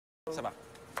Isa pa.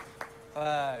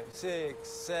 5, 6,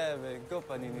 7, go.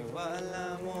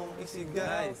 Paniniwala mong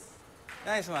isigaw.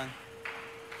 Nice man.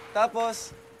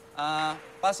 Tapos,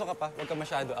 pasok ka pa. Huwag ka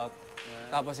masyado out.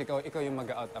 Tapos ikaw yung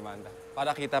mag-out, Amanda.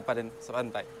 Para kita pa rin sa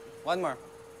pantay. One more.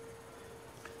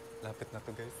 Lapit na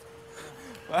to, guys.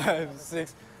 5,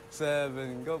 6,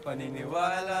 7, go.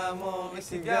 Paniniwala mong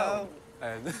isigaw.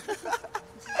 Ayun.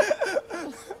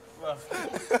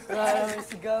 Wala mo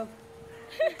isigaw.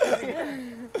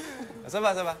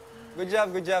 Saba. Good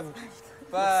job.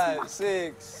 5,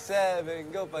 6,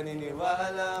 7, go.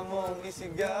 Paniniwala mong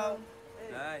isigaw.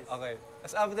 Nice. Okay.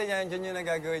 Tapos after yan, dyan yung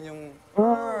nagagawin yung...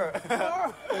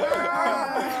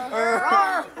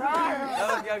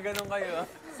 Dapat gaganon kayo.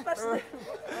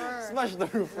 Smash the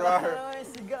roof, roar. Wala mo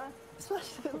isigaw.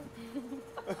 Smash the roof.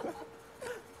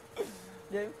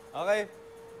 Game? Okay.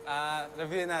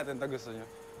 Review natin. Ito gusto nyo.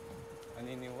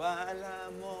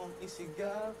 Paniniwala mong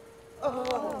isigaw.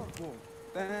 Oh! Boom.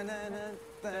 Ta-na-na,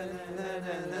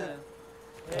 ta-na-na-na-na.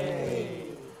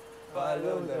 Hey!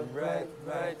 Follow the bright,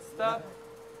 bright Stop.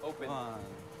 Open. 1,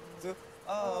 2,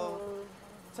 oh!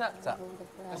 Sa.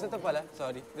 Kasi ito pala,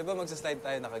 sorry. Di ba magsa-slide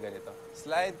tayo nakaganito?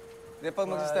 Slide. Di ba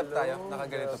magsa-step tayo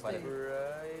nakaganito pala?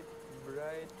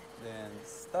 Bright. Then,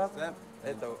 Stop. step.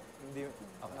 Ito, hindi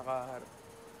nakaharap.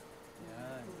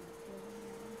 Yan.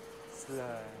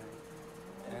 Slide.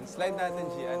 And slide natin,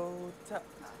 Gian. Ta.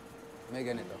 May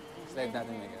ganito. Slide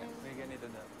natin may ganito. May ganito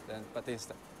na. Then, pati yung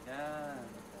step. Yan.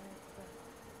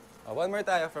 One more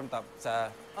tayo from top.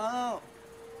 Sa, oh!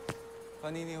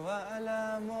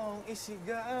 Paniniwala mong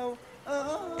isigaw.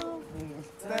 Oh!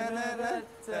 Ta-na-na,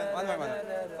 ta- One more.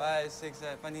 5,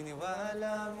 6, 7.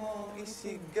 Paniniwala mong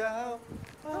isigaw.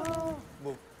 Oh!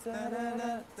 Boom.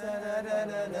 Ta-na-na,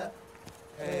 ta-na-na-na-na.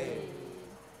 Hey!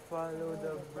 Follow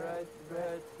the bright,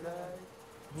 bright light.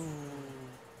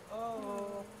 Boom.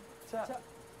 Oh, cha.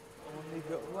 Only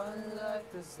got one life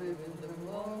to live in the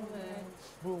moment.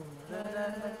 Boom.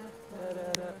 Da-da-da,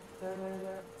 da-da-da,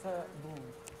 da-da-da, ta. Boom.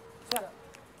 Cha.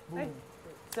 Boom.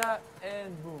 Cha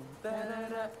and boom.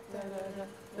 Da-da-da, da-da-da,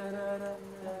 da-da-da,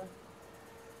 da.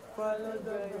 Follow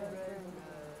the bright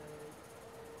light.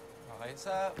 Okay,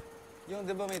 sa... Yung,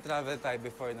 di ba may travel tayo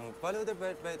before nung follow the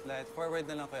bright, bright light, forward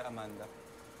na lang kayo, Amanda.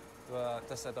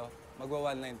 Tapos ito,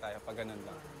 magwa one line tayo, pag ganun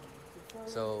lang.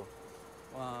 So,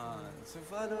 1, so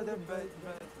follow the bright,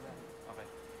 bright light. Okay.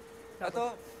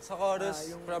 Ito, sa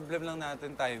chorus, problem lang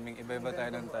natin timing. Iba-iba tayo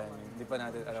ng timing. Hindi pa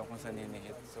natin alam kung saan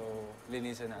hinihit. So,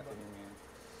 linisan natin yung ngayon.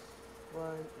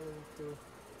 1 and 2,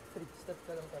 3. Step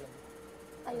ka lang talaga.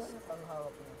 Ayun. Tapos,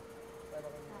 panghawak mo. Para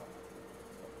kang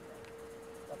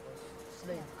Tapos,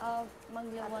 slide.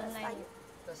 Magyo one line.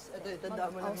 Tapos, ito, tandaan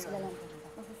mo lang Mag-pause na lang.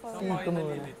 Saan mo kayo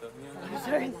nalilito?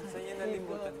 Saan yung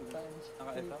nalimutan?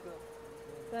 Naka ito?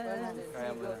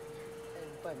 Kaya mo na.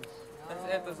 And punch. Tapos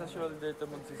ito sa shoulder to Try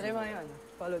mo magsisimula. yan.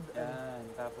 Follow the... Yan,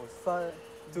 tapos...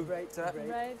 Bright, Cha.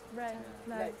 bright. Bright.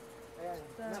 Light. Ayan.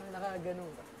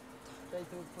 Nakaganon ka. Try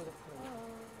to put it through.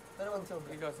 Pero huwag sobra.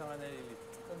 Ikaw, saan ka nalilito?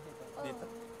 Dito. Dito?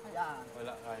 Ayan.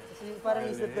 Wala kaya. Kasi parang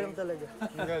isip ka lang talaga.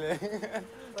 Ang galing.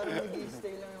 Parang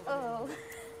nag-i-stay lang yung kanina. Oo.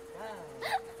 Yan.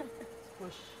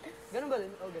 Push. Ganun ba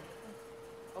rin? Oh, ganun.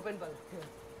 Open pala.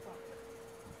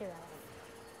 Sila.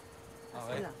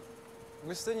 Okay. Sila.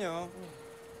 Gusto nyo,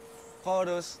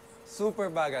 chorus, super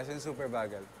bagal, super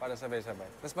bagal, para sabay-sabay.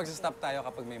 Tapos magsa-stop tayo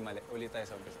kapag may mali. Ulit tayo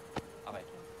sa umpisa. Okay.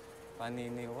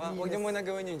 Paniniwala. Huwag nyo muna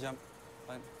gawin yung jump.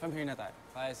 From here na tayo.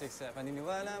 5, 6, 7.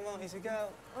 Paniniwala mo, isigaw.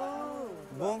 Oh!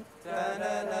 Boom.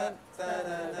 Ta-na-na,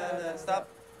 ta-na-na-na. Stop.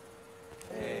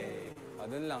 Hey. O,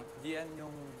 dun lang. Diyan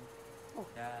yung...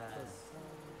 Yan.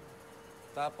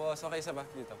 Tapos, okay, isa ba?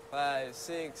 Dito. 5,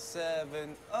 6,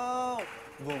 7. Oh!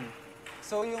 Boom.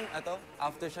 So, yung,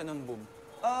 after siya nun, boom.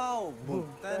 Oh! Boom.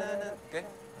 Ta-na-na. Okay?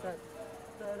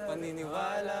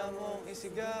 Paniniwala mong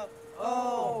isigaw.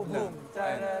 Oh! Boom.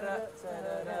 Tarara,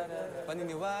 tarara.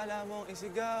 Paniniwala mong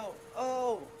isigaw.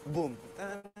 Oh! Boom.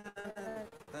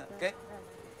 Okay?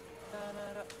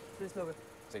 Please, lower.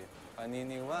 Sige.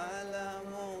 Paniniwala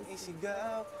mong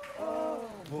isigaw. Oh!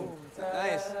 Boom.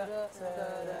 Nice.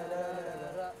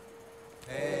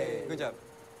 Hey, good job.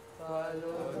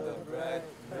 Follow the bright,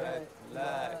 bright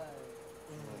light.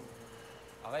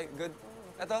 Okay, good.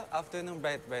 Ito, after ng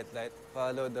bright, bright light,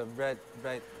 follow the bright,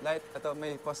 bright light. Ito,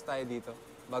 may pause tayo dito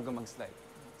bago mag-slide.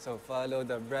 So, follow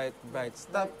the bright, bright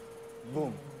stop.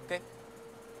 Boom. Okay?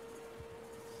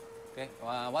 Okay,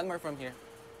 one more from here.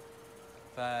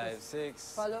 5,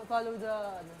 6. Follow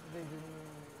the, video.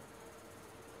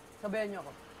 Sabayan niyo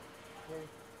ako. Okay.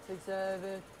 6,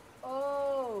 7.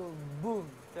 Oh! Boom!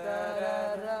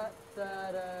 Tarara,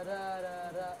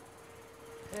 tarararara.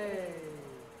 Hey!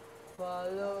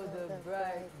 Follow the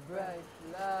bright, bright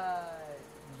light.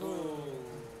 Boom.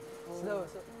 Slow.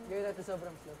 So, gawin natin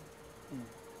sobrang slow.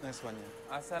 Next one yan.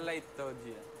 Asa light to,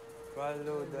 Gian.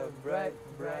 Follow the bright,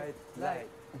 bright light.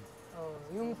 Oh,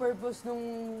 yung purpose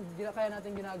nung kaya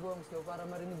natin ginagawang slow para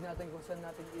marinig natin kung saan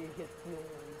natin i-hit yung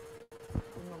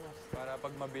mga... Para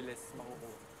pag mabilis,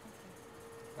 makukuha.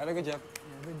 Very good job.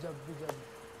 Yeah, good job, good job.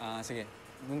 Sige,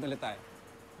 dun ulit tayo.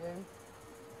 Okay?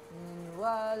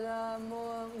 Wala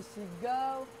mo ang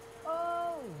isigaw,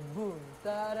 oh, boom,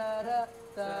 tarara,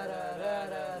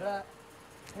 tarararara.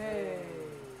 Hey,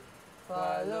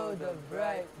 follow the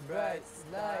bright, bright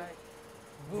light,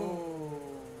 boom.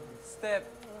 Step.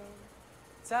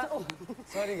 Sa.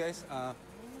 Sorry guys,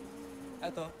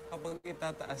 eto, kapag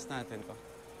itataas natin to,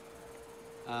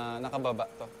 nakababa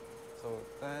to. So,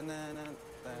 tanana,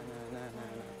 tanana.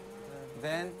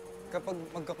 Then, kapag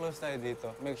magka-close tayo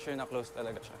dito, make sure na close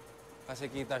talaga siya. Kasi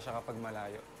kita siya kapag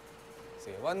malayo.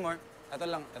 Sige, one more. Ito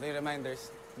lang, ito yung reminders.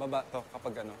 Baba to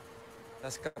kapag ano.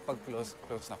 Tapos kapag close,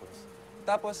 close na close.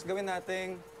 Tapos, gawin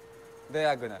nating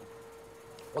diagonal.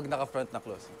 Huwag naka-front na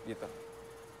close. Dito.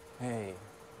 Hey.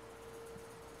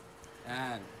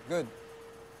 Yan. Good.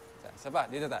 Isa pa,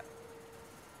 dito ta.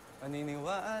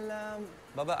 Paniniwala,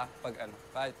 baba pag ano.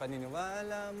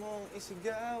 Paniniwala mong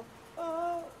isigaw,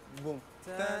 oh, boom.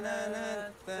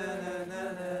 Tanana,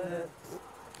 tanana.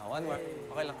 One more.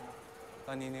 Okay lang.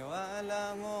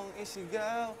 Paniniwala mong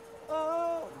isigaw,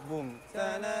 oh, boom.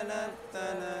 Tanana,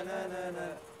 tanana.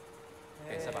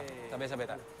 Okay, isa pa. Sabay-sabay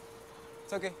ta.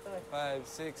 It's okay. 5,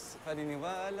 6.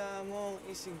 Paniniwala mong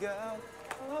isigaw,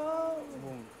 oh,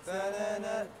 boom.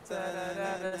 Tanana,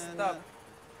 tanana. Stop.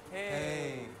 Hey.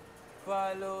 Hey.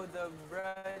 Follow the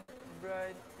bright,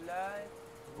 bright light.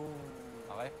 Boom.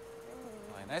 Okay?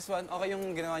 Okay, nice one. Okay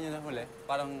yung ginawa nyo na huli.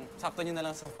 Parang sakto nyo na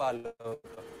lang sa follow.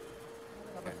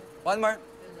 Okay. One more.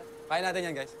 Kaya natin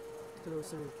yan, guys.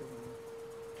 Closer to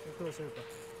closer pa.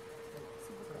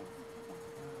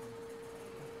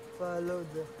 Follow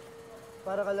the...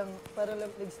 para lang,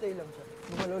 nag-stay lang siya.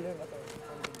 Gumalaw lang yung katawan.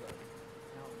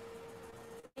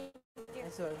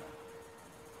 Nice one.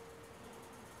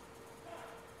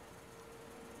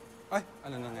 Ay,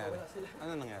 ano nangyari?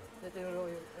 Ano nangyari?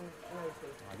 Tinuro yung another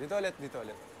stay. Dito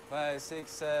ulit. 5, 6,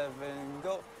 7,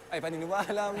 go. Ay,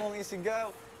 paniniwala mong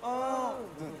isigaw. Oh!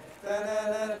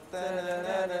 Tanana,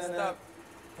 tanana, Stop.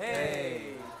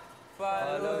 Hey.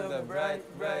 Follow the bright,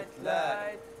 bright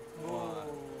light. Boom.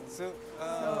 So,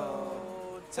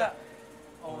 Cha.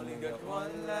 Only got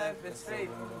one life, let's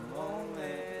save the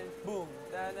moment. Boom.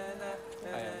 Ta-na-na,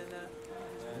 ta-na-na.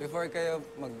 Before kayo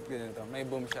ganito, may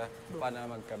boom siya para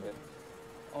magkabit.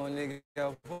 Only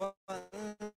got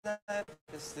one life,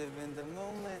 just live in the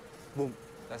moment. Boom.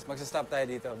 Tapos magsa-stop tayo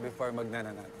dito before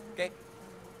magnananan. Okay?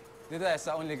 Dito tayo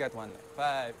sa only got one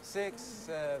life. 5, 6,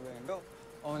 7, go.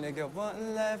 Only got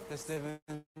one life, just live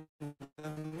in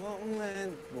the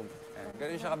moment. Boom. Ayan.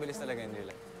 Ganun siya kabilis talaga yung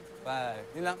delay.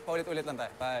 5. Yun lang, paulit-ulit lang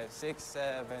tayo. 5,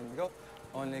 6, 7, go.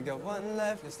 Only got one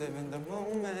life, just live in the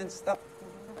moment. Stop.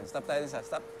 Stop tayo din sa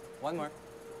stop. One more.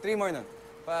 3 more nun.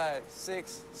 5,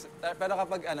 6, pero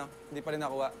kapag hindi pa rin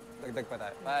nakuha, dagdag pa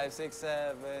tayo. 5,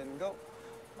 6, 7, go.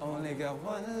 Only got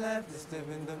one life, just live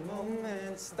in the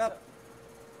moment. Stop.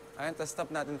 Ayun, tapos stop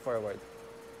natin forward.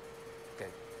 Okay.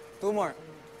 2 more.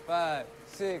 5,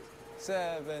 6,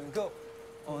 7, go.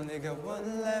 Only got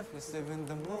one life, just live in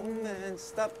the moment.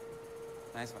 Stop.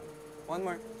 Nice one. One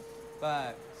more.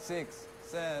 5, 6,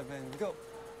 7, go.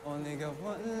 Only got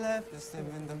one life, just live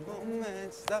in the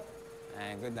moment. Stop.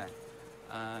 Ayan, good na.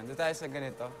 Doon tayo sa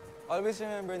ganito. Always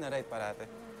remember na right parate.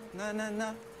 Na, na,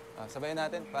 na. Sabayin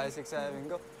natin. 5, 6,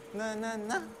 7, go. Na, na,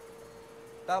 na.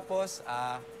 Tapos,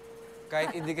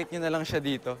 kahit idikit nyo na lang siya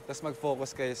dito, tapos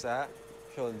mag-focus kayo sa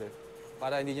shoulder.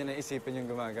 Para hindi nyo naisipin yung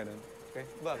gumaganon. Okay?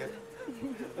 Bakit?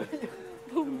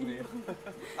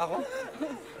 Ako?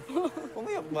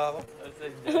 Umiyak ba ako?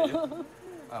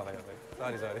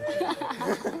 Okay. Sorry.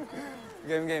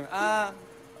 Game.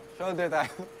 Shoulder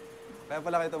tayo. Kaya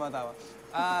pala kayo tumatawa.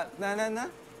 Na.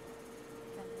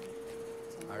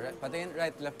 Alright, patingin.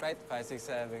 Right, left, right. 5,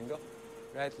 6, 7, go.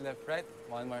 Right, left, right.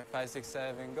 One more. 5, 6,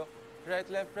 7, go. Right,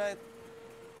 left, right.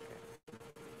 Okay.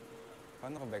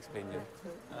 Paano ko ba explain yun?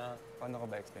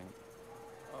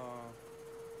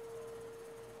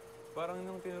 Parang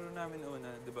nung tinuro namin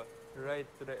una, di ba? Right,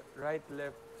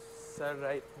 left, sa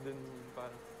right, dun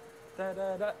parang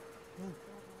ta-da-da.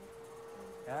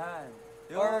 Yan.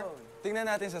 Or, tingnan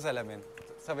natin sa salamin.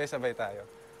 Sabay-sabay tayo.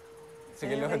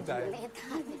 Sige, load tayo.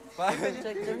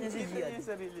 Check niya si Kita Gian. niya yung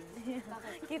sarili niya.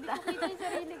 Kita yung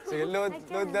sarili ko. Sige,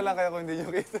 load na lang kayo kung hindi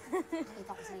nyo kita.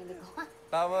 Nakita ko sarili ko.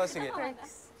 Tapos, sige.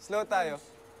 Slow tayo.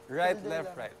 Right, Shoulder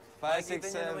left, lang. right. 5, 6, Makikita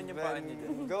niyo naman yung paa niyo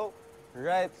 7, go.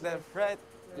 Right, left, right.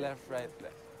 Left, right,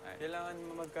 left. Alright. Kailangan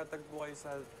magkatagpo kayo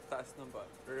sa taas ng paa.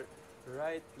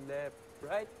 Right, left,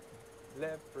 right.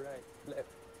 Left, right,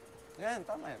 left. Yan,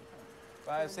 tama yan.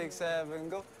 5, 6,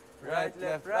 7, go. Right,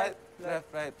 left, right. Left,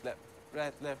 right, left.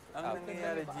 Right, left, Ang up.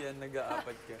 nangyayari diyan,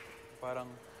 nag-aapat ka.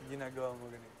 Parang ginagawa mo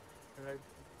ganun. Right.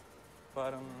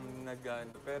 Parang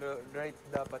nag-ano. Pero right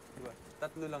dapat, di ba?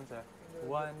 Tatlo lang siya.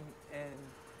 1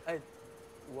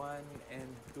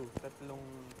 and 2. Tatlong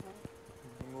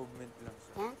movement lang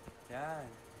siya. Yan.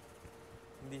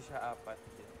 Hindi siya apat.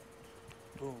 Yan.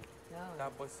 Boom. Yan.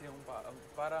 Tapos yung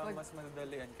para Pag- mas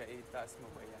madalian ka, itaas mo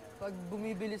ba yan? Pag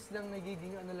bumibilis lang,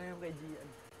 nagiging ano lang yung kay Gian.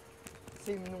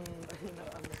 Same nung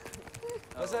ano.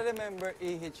 Basta remember,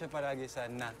 i-hit siya palagi sa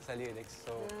na, sa lyrics.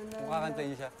 So, kung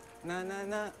kakantayin siya, na na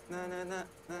na na na na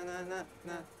na na na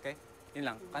na. Okay? Yun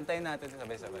lang. Kantayin natin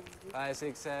sabay-sabay. 5,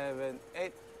 6, 7,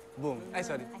 8, boom. Ay,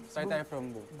 sorry. Start tayo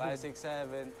from boom. 5, 6,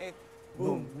 7, 8,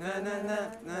 boom. Na na na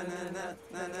na na na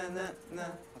na na na na.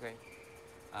 Okay.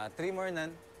 3 more nan.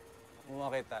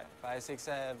 Okay tayo. 5, 6,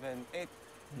 7, 8,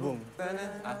 boom.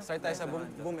 Start tayo sa boom.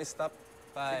 Boom is stop.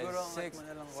 5, Siguro angat 6, mo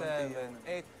na lang konti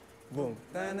 7, 8, boom.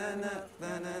 Na na na na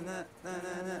na na na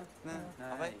na na na.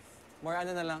 Okay? More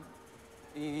ano na lang.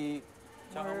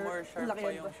 Tsaka more sharp laki pa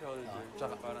yan yung pa. shoulder.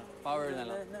 Tsaka power na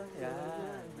lang.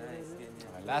 Yan. Nice. Ganyan.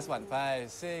 Okay, last one. 5,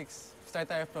 6. Start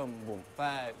tayo from boom.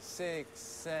 5, 6,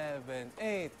 7,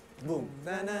 8. Boom.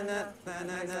 Na na na na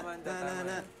na na na na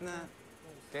na na.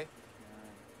 Okay?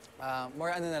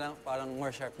 More ano na lang. Parang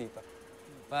more sharp dito.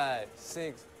 5,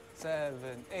 6,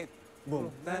 7, 8. Boom.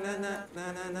 Na na na na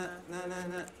na na na na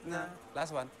na na.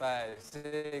 Last one. 5,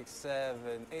 6,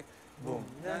 7, 8. Boom.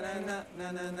 Na na na na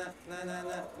na na na na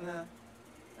na na.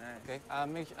 Okay?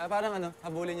 Parang ano,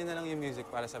 habulin niyo na lang yung music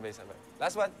para sabay-sabay.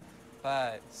 Last one.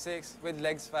 5, 6, with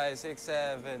legs 5, 6,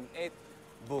 7, 8.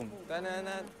 Boom.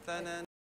 Ta-na-na, ta-na.